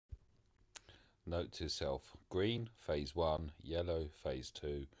Note to self: green phase 1, yellow phase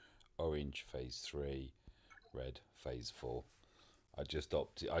 2, orange phase 3, red phase 4. I just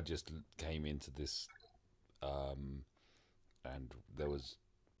came into this, and there was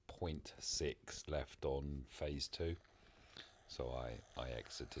 0.6 left on phase 2, so I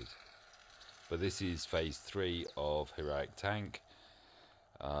exited. But this is phase 3 of Heroic Tank.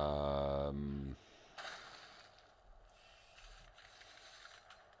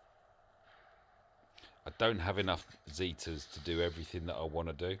 I don't have enough Zetas to do everything that I want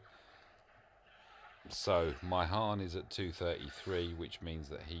to do. So my Han is at 233, which means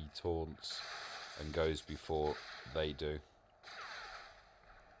that he taunts and goes before they do.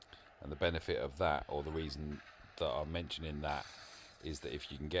 And the benefit of that, or the reason that I'm mentioning that, is that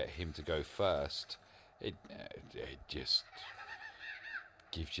if you can get him to go first, it just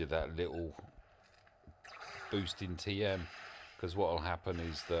gives you that little boost in TM. Because what will happen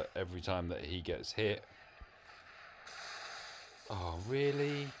is that every time that he gets hit... Oh,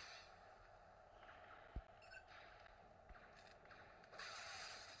 really?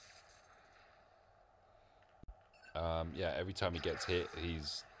 Yeah, every time he gets hit,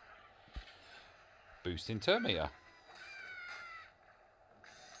 he's boosting turn meter.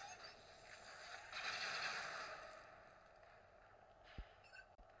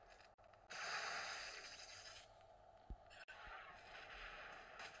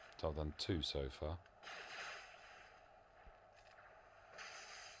 So I've done 2 so far.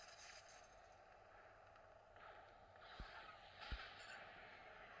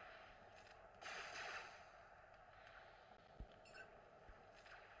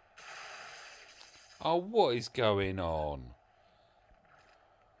 Oh, what is going on?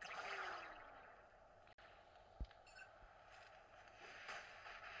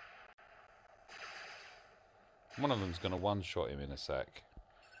 One of them's going to one-shot him in a sec.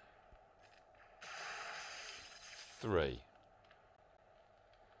 3.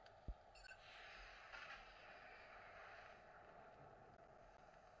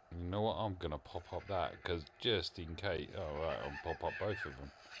 You know what? I'm going to pop up that, because just in case... Oh, right, I'll pop up both of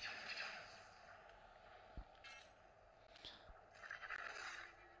them.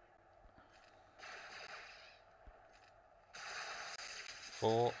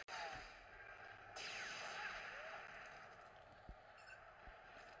 4.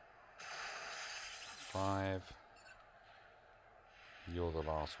 5. You're the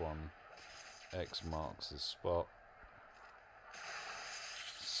last one. X marks the spot.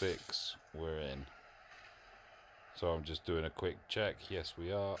 6. We're in. So I'm just doing a quick check. Yes,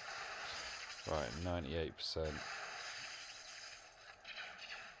 we are. Right, 98%.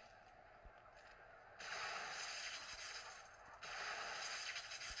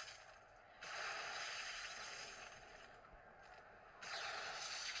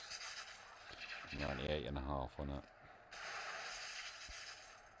 .98 and a half on it.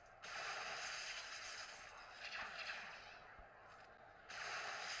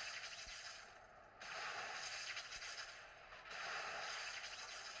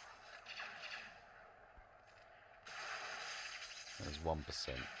 There's 1%.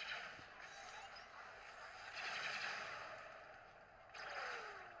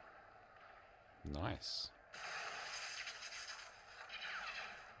 Nice.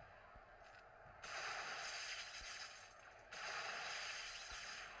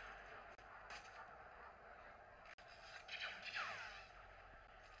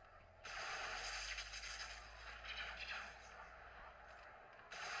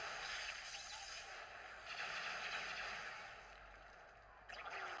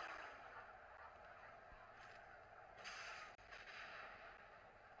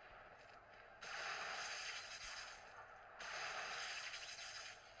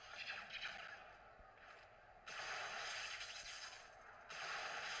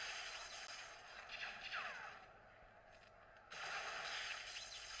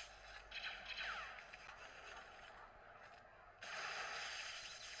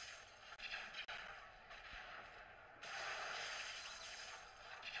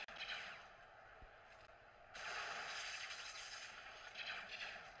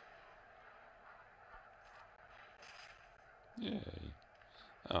 Yay.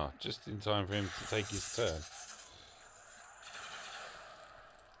 Oh, just in time for him to take his turn.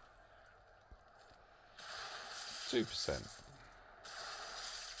 2%.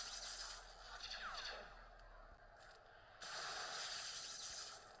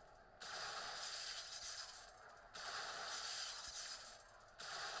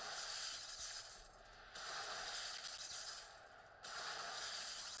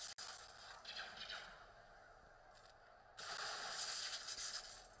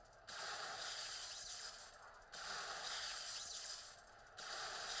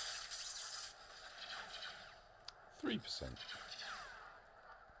 3%.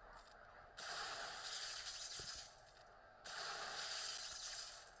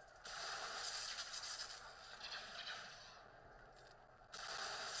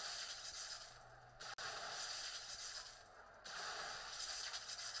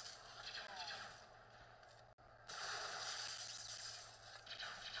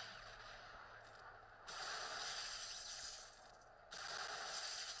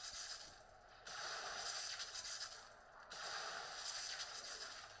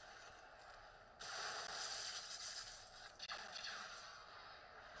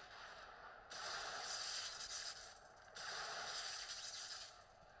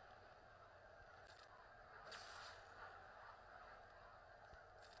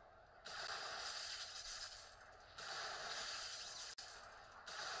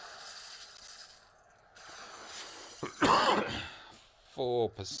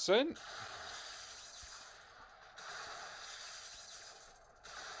 %.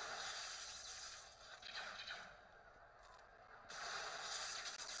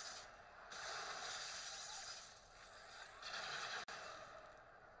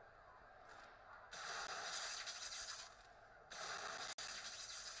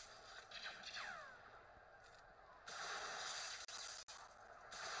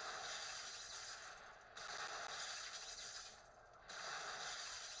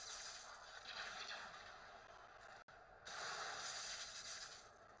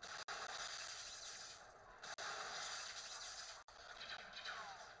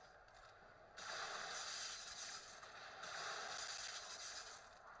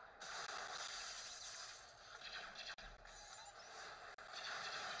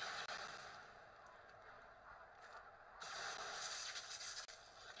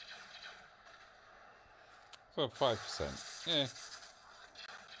 So 5%. Yeah.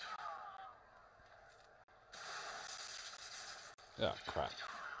 Oh, crap.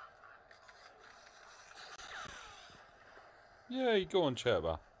 Yay, go on,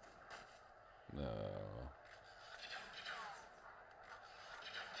 Chirpa. No.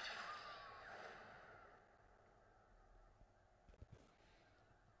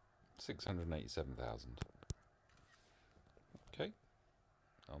 687,000. Okay,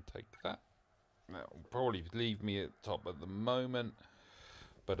 I'll take that. That'll probably leave me at the top at the moment,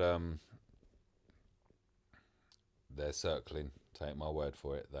 but they're circling. Take my word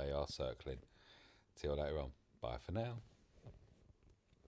for it, they are circling. See you later on. Bye for now.